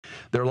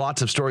There are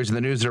lots of stories in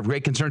the news that are of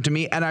great concern to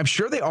me, and I'm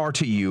sure they are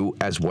to you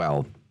as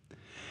well.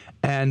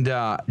 And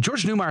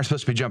George Neumayr is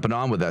supposed to be jumping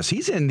on with us.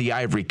 He's in the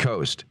Ivory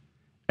Coast,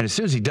 and as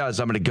soon as he does,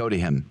 I'm going to go to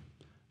him.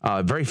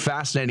 Very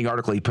fascinating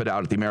article he put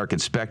out at the American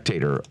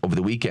Spectator over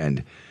the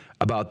weekend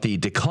about the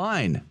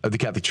decline of the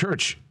Catholic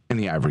Church in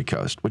the Ivory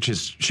Coast, which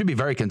should be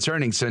very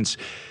concerning since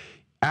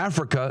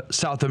Africa,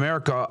 South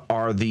America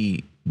are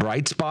the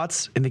bright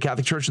spots in the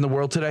Catholic Church in the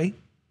world today.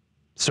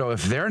 So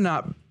if they're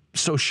not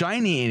so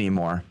shiny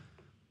anymore,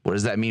 what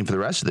does that mean for the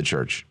rest of the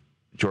church?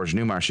 George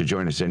Neumayr should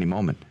join us at any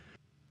moment.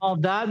 Well,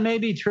 that may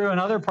be true in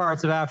other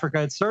parts of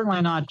Africa. It's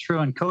certainly not true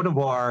in Cote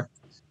d'Ivoire,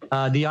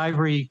 the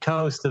Ivory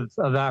Coast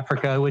of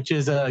Africa, which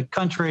is a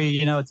country,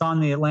 it's on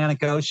the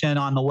Atlantic Ocean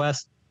on the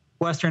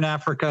Western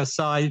Africa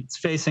side. It's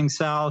facing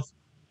south.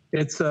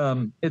 It's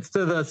to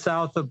the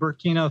south of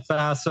Burkina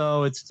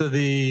Faso. It's to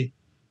the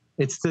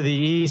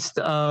east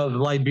of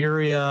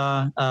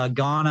Liberia.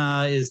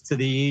 Ghana is to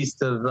the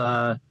east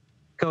of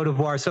Cote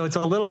d'Ivoire. So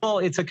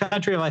it's a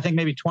country of, I think,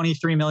 maybe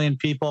 23 million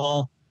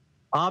people.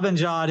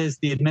 Abidjan is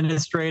the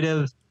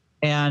administrative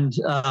and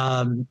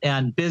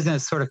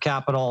business sort of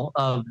capital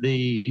of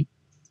the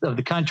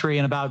country,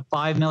 and about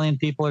 5 million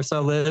people or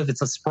so live.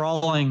 It's a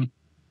sprawling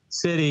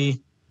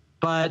city,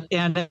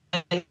 and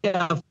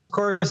of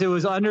course it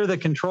was under the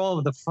control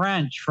of the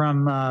French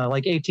from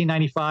like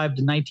 1895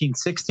 to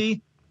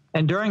 1960,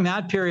 and during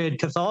that period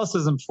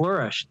Catholicism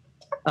flourished.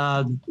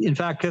 In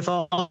fact,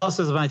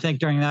 Catholicism, I think,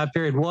 during that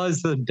period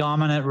was the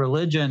dominant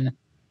religion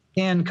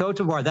in Cote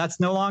d'Ivoire.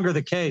 That's no longer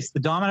the case. The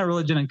dominant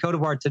religion in Cote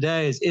d'Ivoire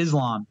today is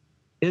Islam.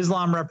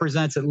 Islam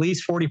represents at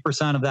least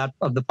 40%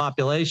 of the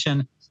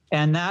population,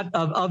 and that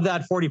of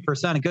that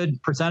 40%, a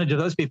good percentage of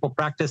those people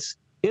practice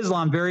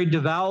Islam very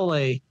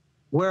devoutly,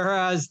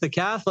 whereas the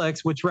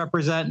Catholics, which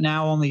represent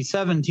now only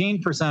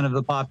 17% of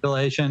the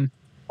population,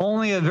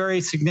 only a very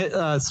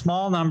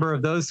small number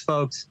of those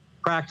folks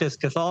practice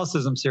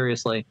Catholicism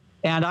seriously.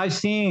 And I've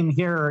seen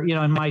here,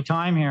 in my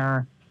time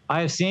here,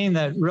 I have seen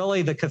that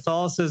really the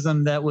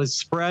Catholicism that was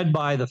spread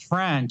by the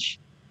French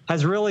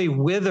has really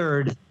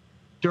withered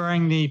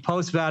during the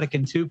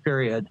post-Vatican II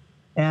period.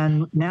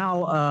 And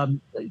now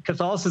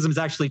Catholicism is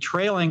actually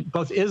trailing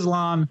both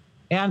Islam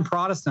and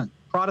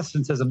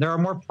Protestantism. There are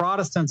more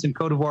Protestants in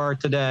Cote d'Ivoire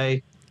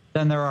today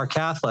than there are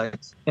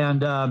Catholics.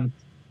 And I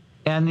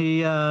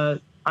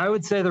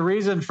would say the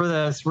reason for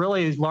this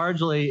really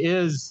largely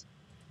is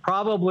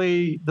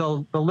probably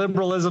the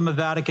liberalism of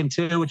Vatican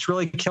II, which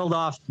really killed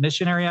off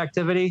missionary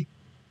activity.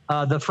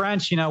 The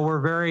French, were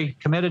very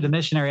committed to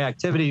missionary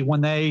activity when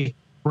they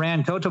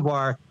ran Cote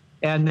d'Ivoire,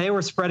 and they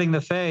were spreading the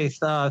faith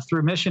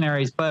through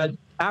missionaries. But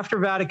after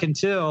Vatican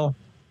II,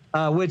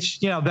 which,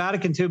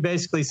 Vatican II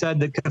basically said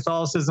that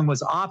Catholicism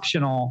was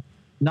optional,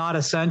 not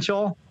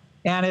essential.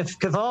 And if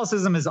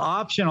Catholicism is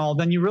optional,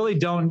 then you really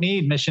don't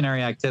need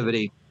missionary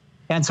activity.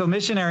 And so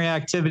missionary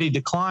activity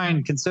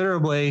declined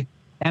considerably.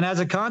 And as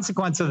a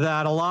consequence of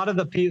that, a lot of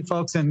the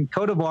folks in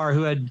Cote d'Ivoire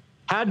who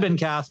had been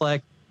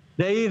Catholic,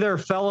 they either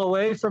fell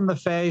away from the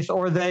faith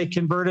or they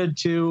converted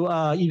to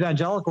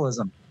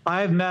evangelicalism. I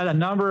have met a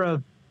number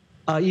of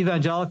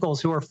evangelicals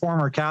who are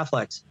former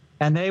Catholics,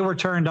 and they were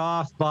turned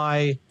off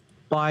by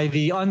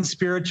the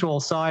unspiritual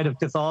side of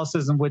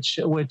Catholicism, which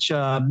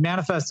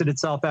manifested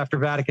itself after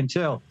Vatican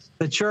II.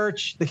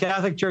 The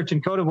Catholic Church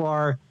in Cote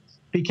d'Ivoire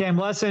became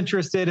less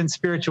interested in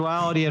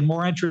spirituality and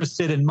more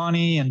interested in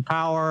money and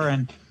power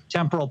and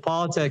temporal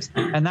politics,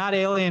 and that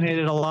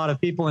alienated a lot of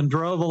people and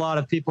drove a lot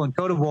of people in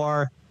Cote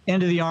d'Ivoire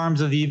into the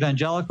arms of the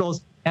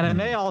evangelicals. And it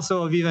may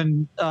also have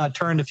even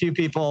turned a few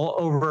people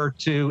over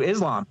to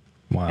Islam.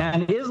 Wow.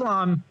 And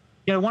Islam,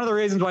 one of the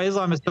reasons why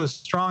Islam is so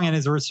strong and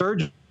is a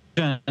resurgent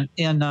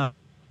in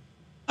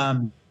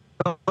Cote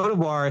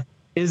d'Ivoire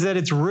is that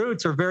its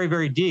roots are very,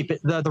 very deep.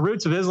 The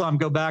roots of Islam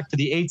go back to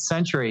the 8th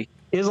century.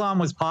 Islam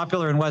was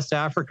popular in West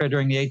Africa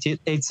during the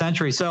 8th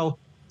century. So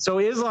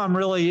Islam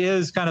really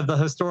is kind of the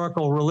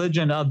historical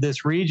religion of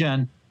this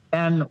region.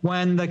 And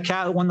when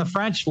the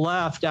French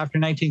left after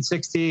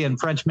 1960 and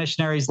French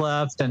missionaries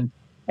left and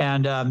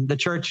the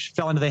church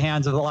fell into the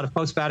hands of a lot of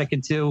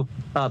post-Vatican II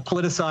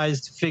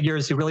politicized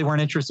figures who really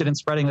weren't interested in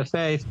spreading the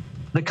faith,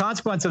 the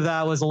consequence of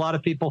that was a lot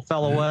of people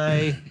fell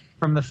away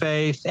from the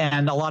faith,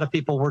 and a lot of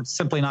people were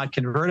simply not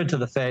converted to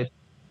the faith.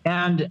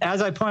 And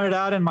as I pointed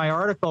out in my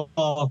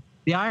article,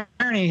 the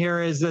irony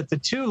here is that the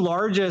two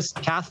largest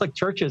Catholic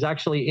churches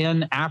actually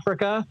in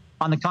Africa,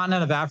 on the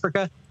continent of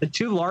Africa, the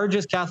two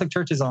largest Catholic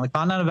churches on the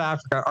continent of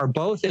Africa are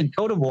both in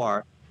Cote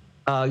d'Ivoire,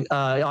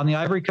 on the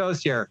Ivory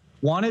Coast here.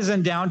 One is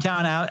in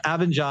downtown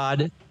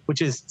Abidjan,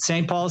 which is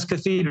St. Paul's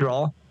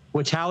Cathedral,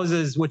 which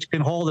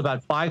can hold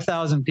about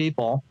 5,000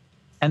 people.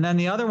 And then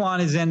the other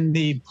one is in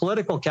the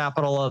political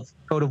capital of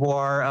Cote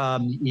d'Ivoire,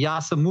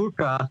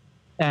 Yamoussoukro,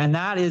 and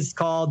that is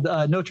called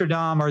Notre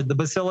Dame, or the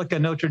Basilica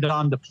Notre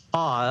Dame de Paix,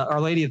 Our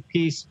Lady of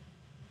Peace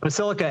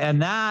Basilica.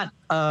 And that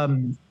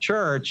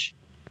church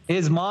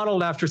is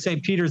modeled after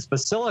St. Peter's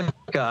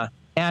Basilica,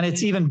 and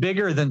it's even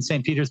bigger than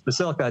St. Peter's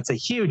Basilica. It's a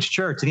huge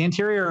church. The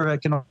interior of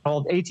it can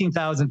hold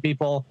 18,000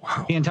 people.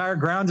 Wow. The entire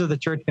grounds of the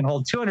church can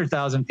hold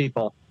 200,000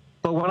 people.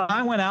 But when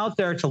I went out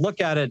there to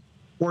look at it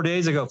 5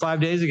 days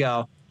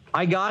ago,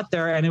 I got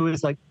there and it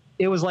was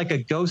like a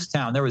ghost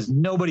town. There was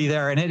nobody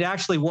there. And it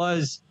actually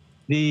was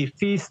the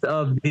Feast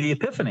of the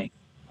Epiphany.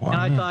 Wow.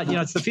 And I thought,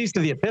 it's the Feast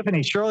of the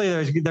Epiphany. Surely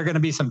there are going to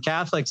be some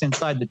Catholics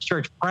inside the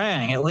church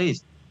praying at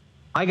least.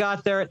 I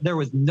got there. There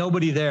was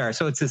nobody there.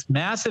 So it's this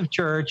massive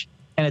church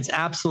and it's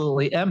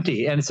absolutely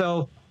empty. And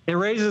so it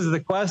raises the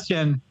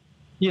question,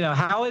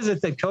 how is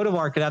it that Côte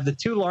d'Ivoire could have the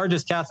 2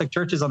 largest Catholic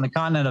churches on the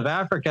continent of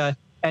Africa,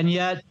 and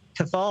yet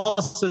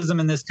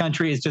Catholicism in this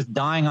country is just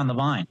dying on the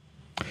vine?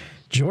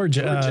 George,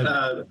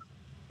 I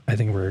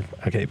think we're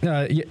okay.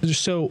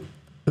 So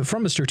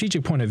from a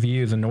strategic point of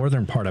view, the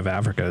northern part of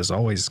Africa is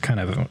always kind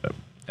of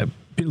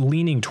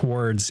leaning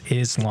towards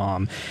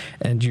Islam.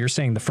 And you're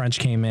saying the French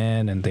came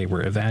in and they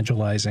were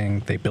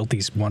evangelizing. They built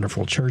these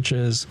wonderful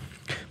churches.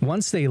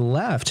 Once they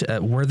left,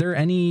 were there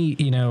any,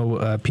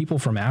 people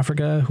from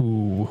Africa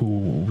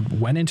who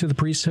went into the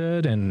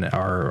priesthood and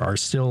are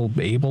still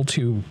able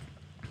to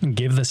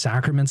give the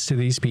sacraments to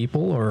these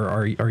people, or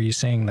are you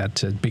saying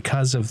that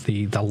because of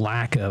the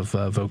lack of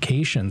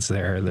vocations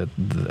there, that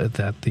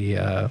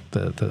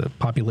the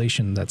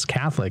population that's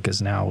Catholic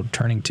is now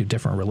turning to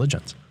different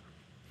religions?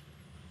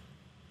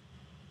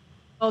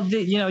 Well,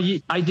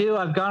 I do.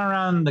 I've gone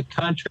around the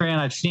country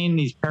and I've seen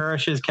these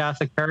parishes,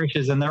 Catholic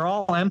parishes, and they're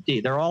all empty.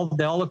 They all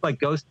look like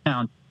ghost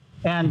towns.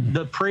 And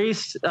the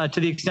priests, to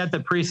the extent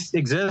that priests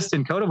exist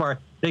in Côte d'Ivoire,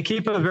 they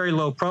keep a very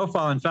low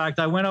profile. In fact,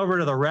 I went over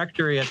to the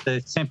rectory at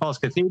the St. Paul's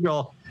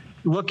Cathedral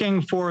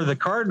looking for the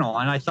cardinal.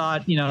 And I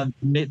thought,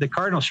 the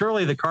cardinal,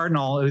 surely the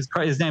cardinal,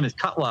 his name is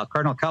Cutwa,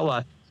 Cardinal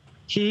Cutwa.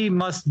 He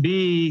must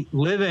be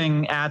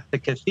living at the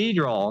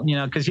cathedral,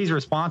 because he's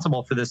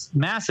responsible for this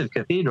massive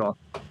cathedral.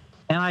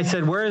 And I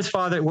said, where's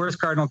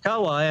Cardinal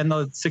Cutwa? And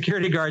the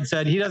security guard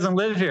said, he doesn't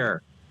live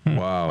here.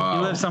 Wow.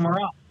 He lives somewhere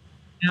else.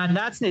 And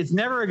it's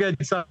never a good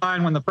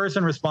sign when the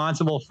person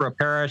responsible for a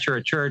parish or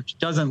a church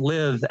doesn't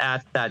live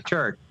at that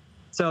church.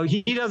 So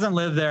he doesn't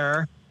live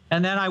there.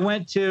 And then I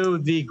went to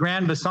the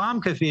Grand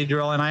Bassam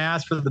Cathedral and I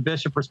asked for the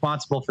bishop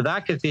responsible for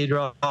that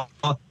cathedral.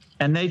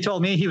 And they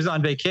told me he was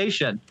on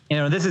vacation.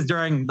 This is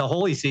during the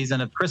holy season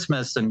of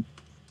Christmas. And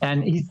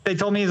they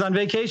told me he's on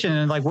vacation.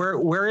 And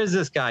where is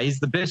this guy?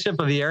 He's the bishop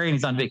of the area and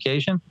he's on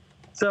vacation.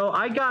 So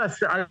I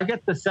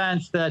get the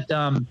sense that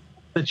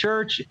the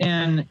church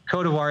in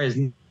Côte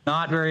d'Ivoire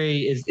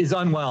is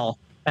unwell,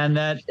 and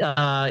that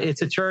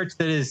it's a church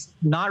that is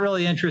not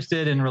really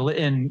interested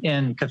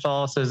in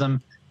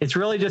Catholicism. It's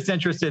really just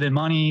interested in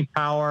money,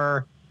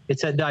 power.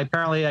 It's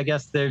apparently, I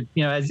guess,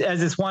 as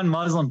this one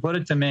Muslim put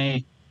it to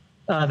me,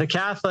 the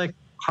Catholic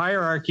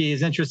hierarchy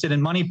is interested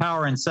in money,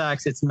 power, and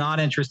sex. It's not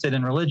interested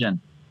in religion.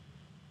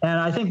 And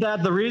I think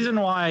that the reason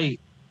why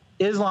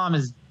Islam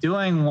is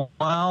doing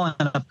well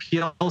and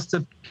appeals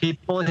to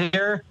people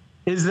here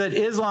is that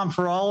Islam,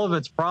 for all of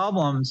its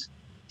problems,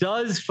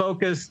 does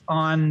focus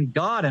on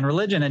God and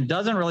religion and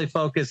doesn't really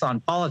focus on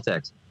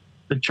politics.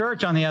 The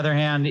church, on the other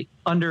hand,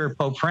 under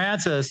Pope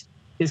Francis,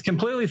 is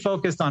completely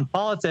focused on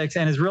politics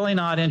and is really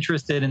not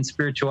interested in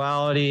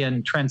spirituality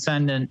and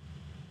transcendent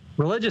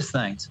religious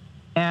things.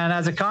 And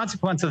as a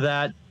consequence of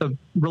that, the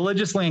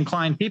religiously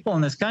inclined people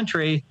in this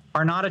country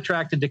are not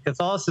attracted to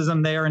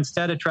Catholicism. They are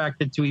instead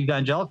attracted to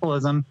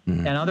evangelicalism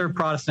and other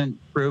Protestant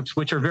groups,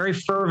 which are very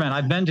fervent.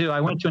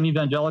 I went to an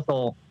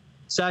evangelical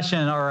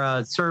session or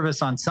a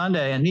service on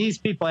Sunday, and these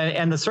people,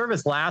 and the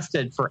service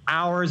lasted for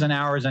hours and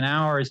hours and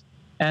hours.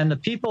 And the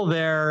people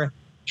there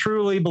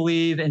truly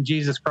believe in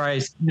Jesus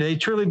Christ. They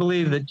truly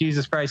believe that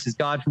Jesus Christ is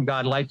God from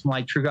God, light from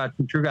light, true God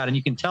from true God. And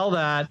you can tell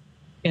that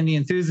in the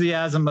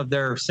enthusiasm of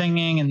their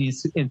singing and the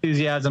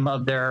enthusiasm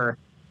of their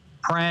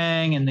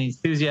praying and the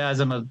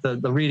enthusiasm of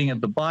the reading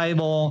of the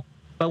Bible.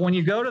 But when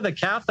you go to the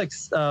Catholic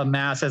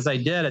Mass, as I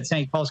did at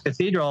St. Paul's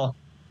Cathedral,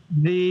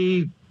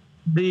 the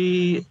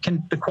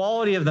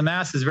quality of the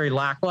Mass is very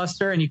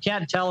lackluster, and you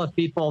can't tell if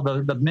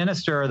the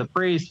minister or the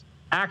priest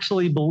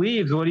actually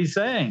believes what he's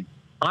saying.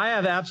 I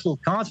have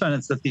absolute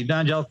confidence that the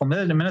evangelical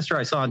minister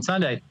I saw on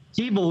Sunday,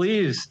 he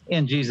believes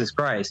in Jesus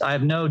Christ. I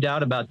have no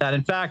doubt about that.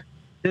 In fact,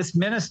 this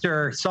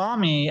minister saw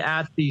me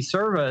at the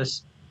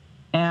service,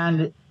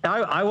 and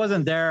I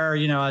wasn't there,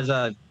 as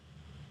a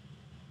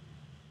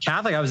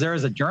Catholic. I was there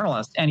as a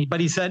journalist, but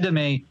he said to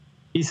me,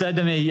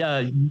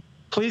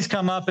 please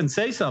come up and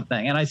say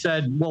something. And I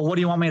said, well, what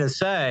do you want me to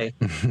say?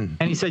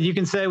 And he said, you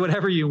can say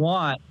whatever you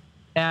want.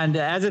 And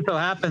as it so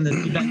happened, this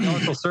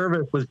evangelical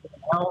service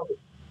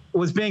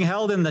was being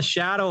held in the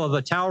shadow of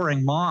a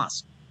towering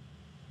mosque.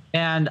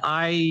 And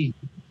I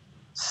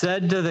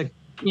said to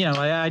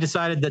I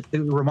decided that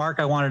the remark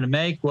I wanted to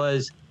make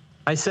was,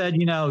 I said,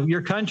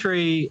 your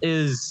country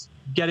is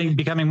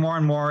becoming more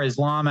and more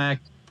Islamic.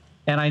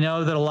 And I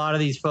know that a lot of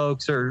these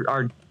folks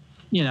are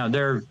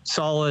they're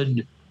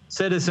solid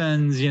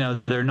citizens,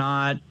 they're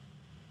not,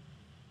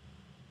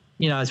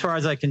 as far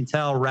as I can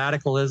tell,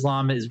 radical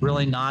Islam is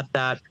really not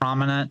that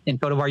prominent in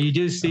Côte d'Ivoire. You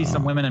do see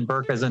some women in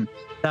burqas, and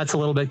that's a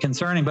little bit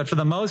concerning. But for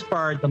the most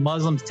part, the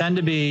Muslims tend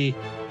to be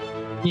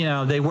you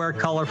know, they wear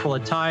colorful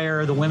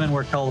attire. The women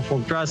wear colorful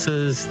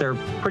dresses. They're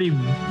pretty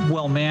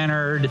well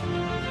mannered.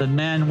 The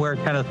men wear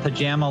kind of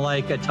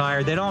pajama-like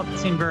attire. They don't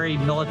seem very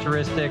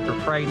militaristic or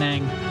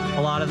frightening,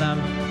 a lot of them.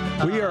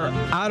 We are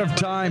out of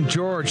time,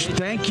 George.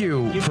 Thank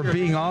you for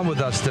being on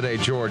with us today,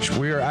 George.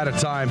 We are out of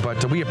time,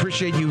 but we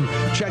appreciate you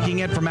checking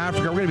in from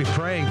Africa. We're going to be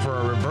praying for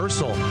a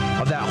reversal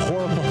of that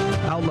horrible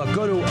outlook.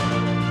 Go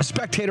to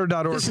spectator.org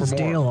for more. This is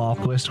Dale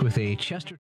Ahlquist with a Chester.